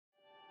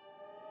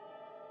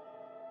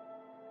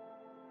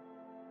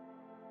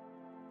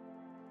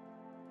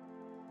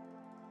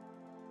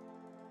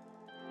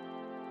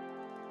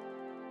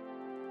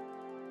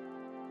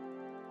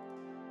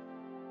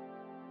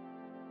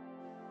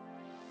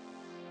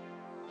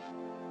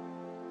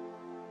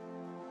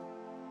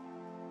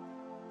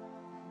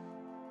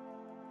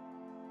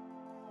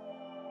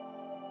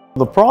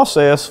The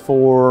process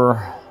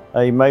for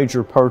a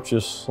major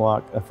purchase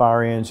like a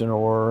fire engine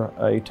or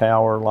a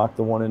tower like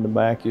the one in the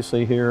back you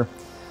see here,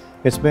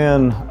 it's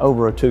been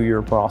over a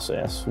 2-year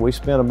process. We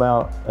spent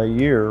about a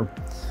year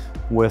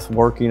with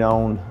working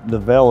on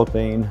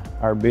developing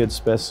our bid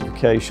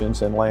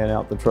specifications and laying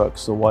out the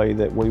trucks the way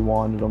that we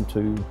wanted them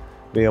to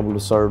be able to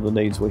serve the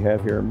needs we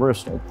have here in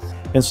Bristol.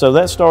 And so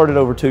that started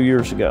over 2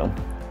 years ago.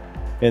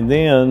 And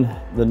then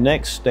the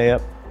next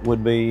step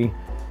would be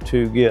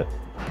to get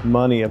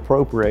money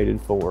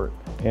appropriated for it.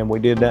 And we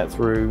did that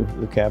through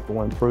the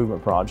capital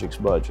improvement projects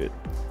budget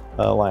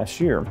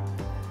last year.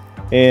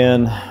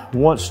 And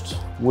once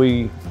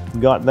we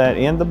got that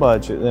in the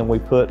budget, then we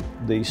put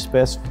the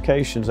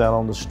specifications out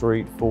on the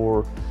street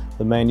for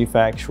the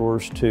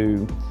manufacturers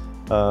to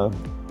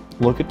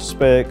look at the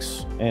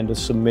specs and to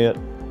submit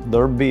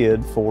their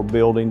bid for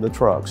building the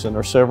trucks. And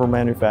there are several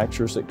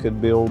manufacturers that could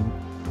build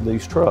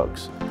these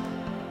trucks.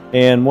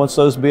 And once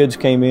those bids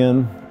came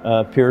in,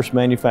 Pierce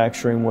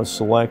Manufacturing was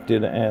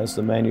selected as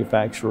the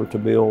manufacturer to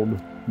build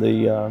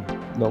the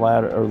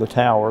ladder or the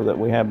tower that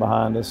we have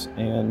behind us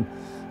and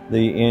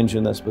the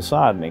engine that's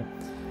beside me.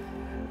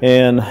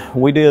 And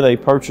we did a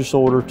purchase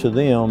order to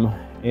them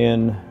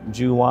in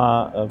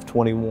July of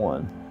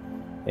 21.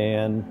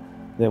 And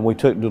then we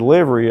took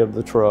delivery of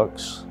the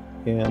trucks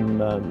in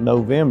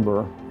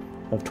November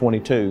of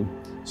 22.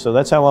 So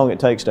that's how long it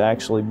takes to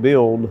actually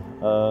build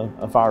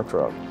a fire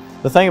truck.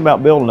 The thing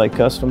about building a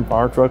custom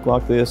fire truck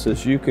like this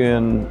is you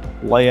can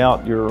lay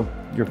out your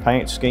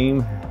paint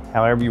scheme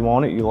however you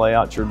want it. You lay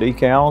out your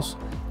decals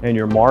and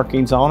your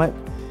markings on it.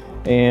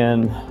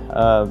 And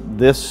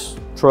this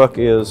truck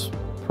is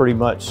pretty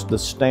much the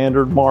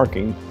standard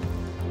marking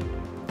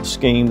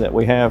scheme that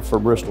we have for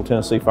Bristol,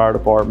 Tennessee Fire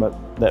Department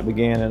that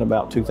began in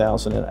about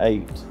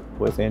 2008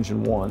 with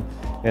engine 1.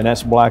 And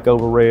that's black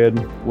over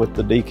red with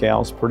the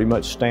decals pretty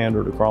much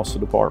standard across the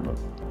department.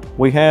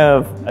 We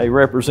have a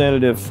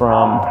representative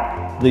from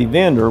the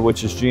vendor,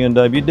 which is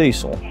G&W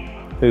Diesel,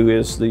 who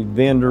is the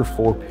vendor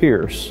for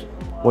Pierce,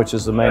 which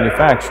is the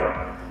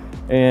manufacturer.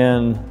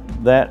 And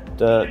that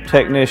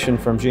technician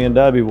from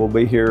G&W will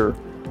be here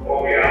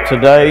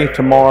today,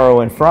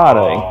 tomorrow, and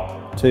Friday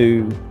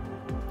to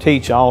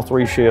teach all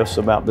 3 shifts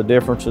about the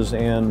differences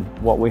in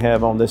what we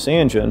have on this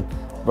engine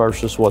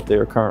versus what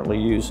they're currently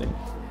using.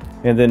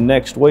 And then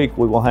next week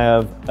we will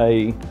have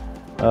a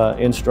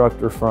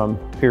instructor from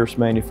Pierce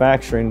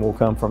Manufacturing will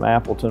come from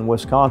Appleton,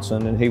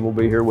 Wisconsin, and he will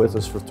be here with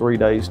us for 3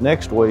 days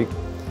next week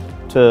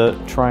to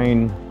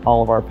train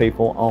all of our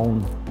people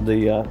on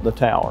the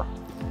tower.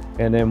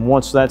 And then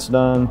once that's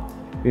done,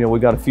 you know,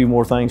 we've got a few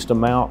more things to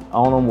mount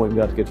on them. We've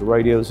got to get the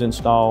radios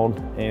installed,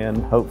 and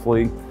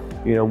hopefully,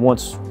 you know,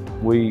 once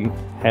we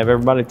have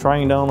everybody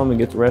trained on them and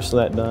get the rest of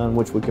that done,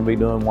 which we can be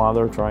doing while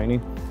they're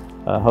training,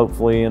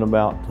 hopefully in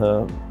about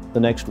the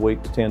next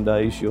week to 10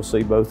 days, you'll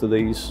see both of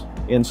these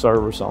in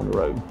service on the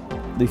road.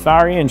 The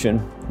fire engine,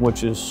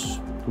 which is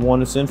the one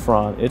that's in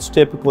front, it's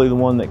typically the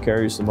one that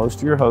carries the most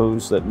of your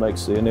hose that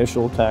makes the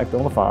initial attack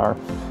on a fire.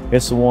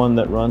 It's the one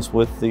that runs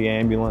with the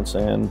ambulance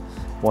and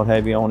what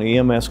have you on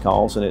EMS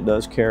calls, and it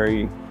does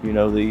carry, you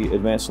know, the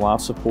advanced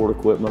life support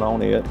equipment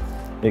on it.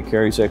 It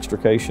carries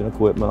extrication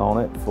equipment on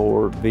it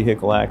for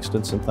vehicle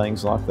accidents and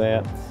things like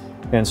that.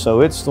 And so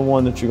it's the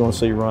one that you're going to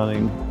see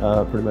running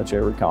pretty much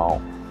every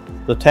call.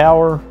 The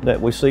tower that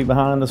we see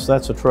behind us,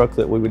 that's a truck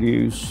that we would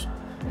use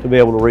to be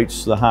able to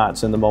reach the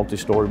heights in the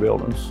multi-story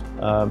buildings.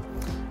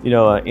 You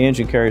know, an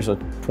engine carries a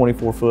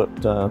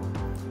 24-foot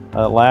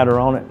ladder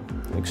on it,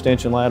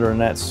 extension ladder,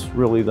 and that's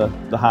really the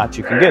height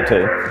you can get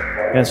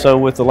to. And so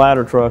with the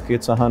ladder truck,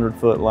 it's a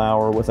 100-foot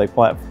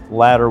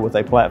ladder with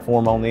a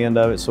platform on the end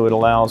of it, so it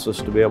allows us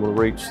to be able to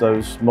reach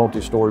those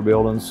multi-story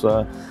buildings.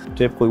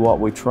 Typically what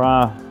we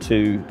try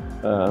to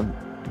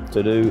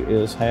do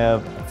is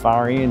have a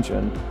fire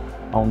engine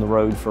on the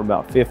road for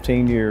about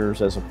 15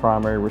 years as a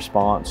primary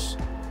response.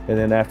 And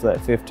then after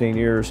that 15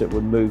 years, it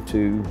would move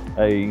to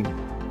a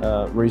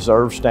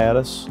reserve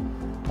status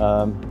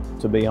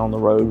to be on the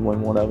road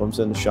when one of them's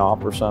in the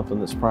shop or something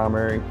that's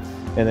primary.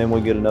 And then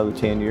we get another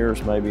 10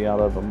 years maybe out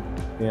of them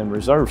in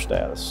reserve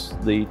status.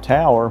 The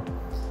tower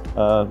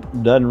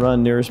doesn't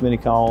run near as many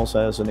calls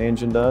as an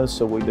engine does,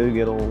 so we do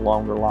get a little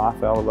longer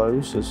life out of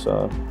those as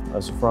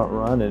a front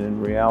run. And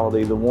in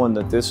reality, the one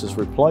that this is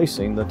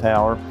replacing, the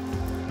tower,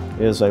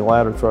 is a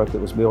ladder truck that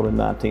was built in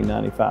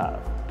 1995,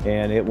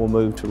 and it will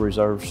move to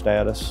reserve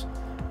status,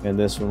 and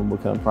this one will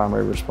become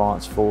primary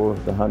response for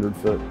the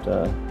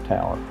 100-foot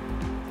tower.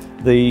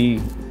 The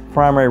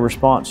primary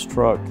response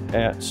truck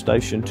at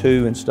Station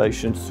 2 and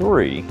Station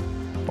 3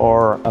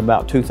 are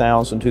about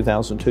 2000,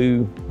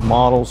 2002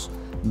 models.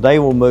 They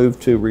will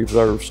move to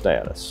reserve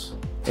status,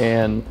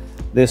 and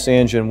this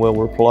engine will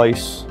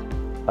replace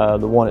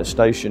the one at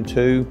Station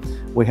 2.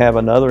 We have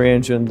another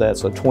engine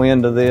that's a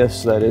twin to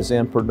this that is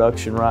in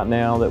production right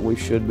now that we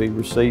should be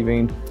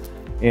receiving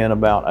in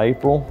about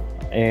April,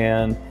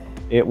 and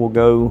it will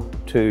go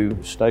to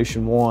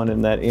Station 1,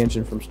 and that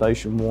engine from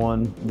Station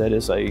 1 that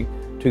is a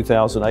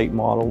 2008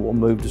 model will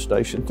move to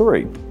Station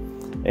 3.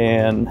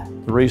 And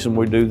the reason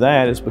we do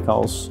that is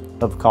because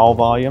of call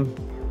volume.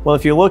 Well,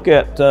 if you look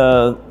at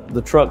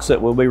the trucks that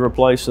will be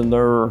replacing,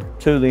 there are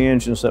two of the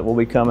engines that will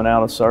be coming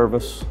out of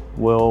service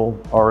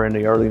are in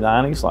the early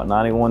 90s, like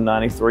 91,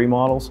 93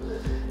 models.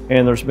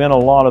 And there's been a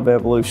lot of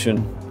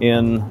evolution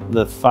in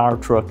the fire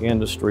truck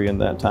industry in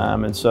that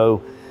time. And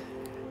so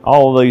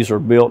all of these are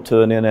built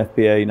to an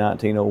NFPA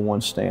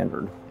 1901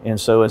 standard. And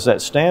so as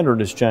that standard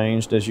has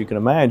changed, as you can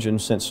imagine,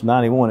 since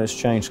 91 it's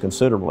changed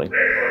considerably.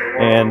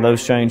 And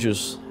those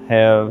changes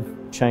have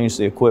changed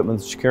the equipment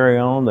that you carry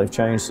on, they've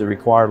changed the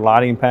required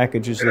lighting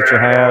packages that you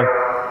have.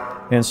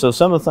 And so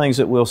some of the things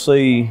that we'll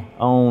see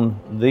on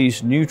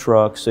these new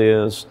trucks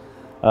is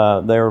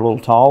they're a little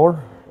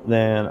taller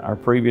than our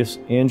previous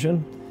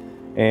engine,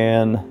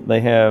 and they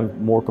have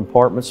more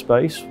compartment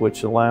space,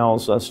 which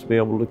allows us to be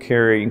able to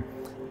carry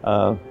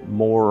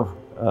more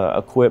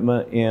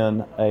equipment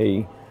in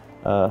a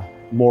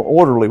more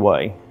orderly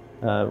way.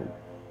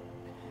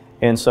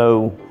 And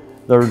so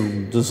they're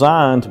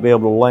designed to be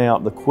able to lay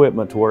out the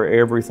equipment to where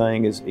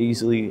everything is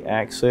easily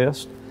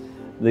accessed.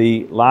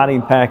 The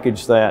lighting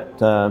package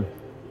that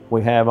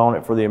we have on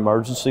it for the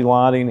emergency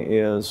lighting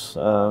is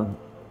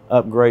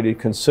upgraded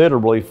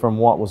considerably from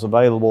what was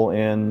available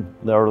in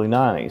the early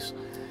 90s.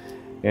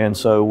 And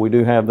so we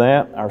do have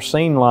that. Our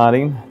scene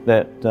lighting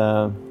that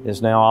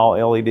is now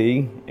all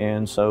LED,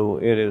 and so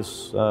it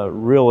is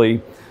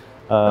really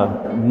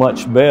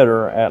much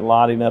better at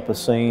lighting up a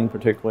scene,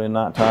 particularly at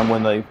nighttime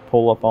when they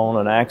pull up on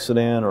an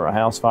accident or a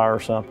house fire or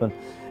something.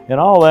 And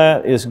all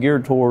that is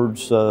geared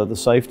towards the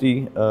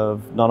safety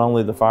of not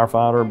only the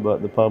firefighter,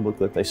 but the public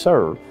that they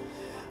serve.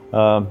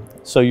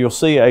 So you'll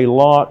see a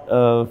lot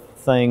of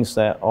things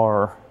that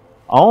are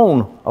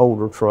on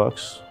older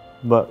trucks,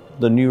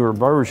 but the newer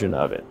version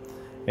of it.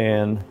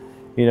 And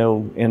you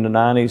know, in the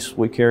 90s,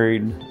 we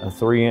carried a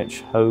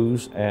 3-inch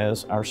hose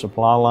as our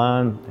supply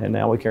line, and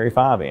now we carry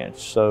 5-inch.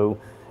 So,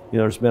 you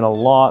know, there's been a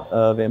lot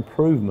of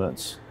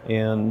improvements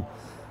in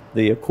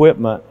the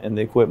equipment and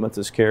the equipment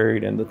that's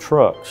carried in the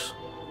trucks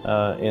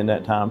in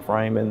that time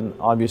frame. And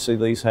obviously,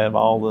 these have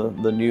all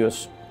the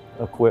newest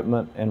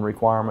equipment and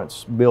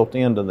requirements built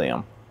into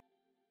them.